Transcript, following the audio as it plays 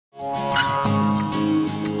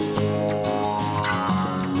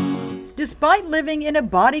Despite living in a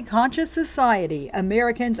body-conscious society,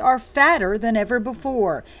 Americans are fatter than ever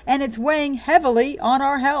before, and it's weighing heavily on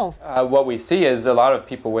our health. What we see is a lot of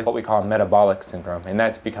people with what we call metabolic syndrome, and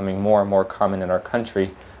that's becoming more and more common in our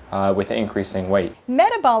country with increasing weight.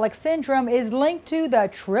 Metabolic syndrome is linked to the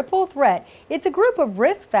triple threat. It's a group of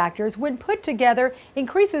risk factors when put together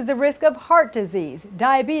increases the risk of heart disease,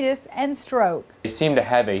 diabetes, and stroke. They seem to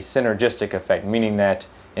have a synergistic effect, meaning that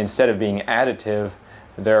instead of being additive,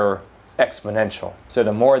 they're exponential. So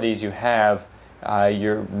the more of these you have,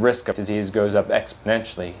 your risk of disease goes up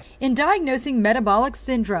exponentially. In diagnosing metabolic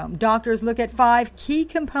syndrome, doctors look at 5 key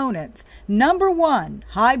components. Number 1,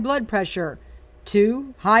 high blood pressure.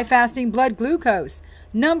 2, high fasting blood glucose.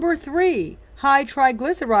 Number 3, high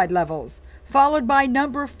triglyceride levels. Followed by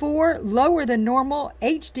number 4, lower than normal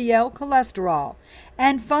HDL cholesterol.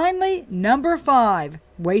 And finally, number 5,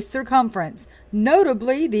 waist circumference,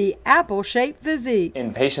 notably the apple-shaped physique.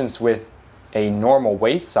 In patients with a normal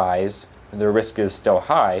waist size, their risk is still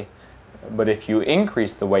high, but if you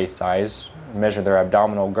increase the waist size, measure their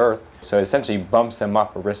abdominal girth, so it essentially bumps them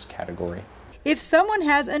up a risk category. If someone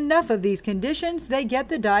has enough of these conditions, they get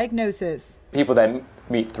the diagnosis. People that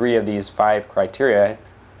meet 3 of these 5 criteria,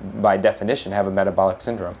 by definition, have a metabolic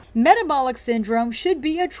syndrome. Metabolic syndrome should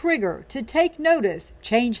be a trigger to take notice,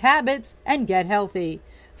 change habits, and get healthy.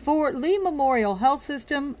 For Lee Memorial Health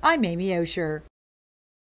System, I'm Amy Osher.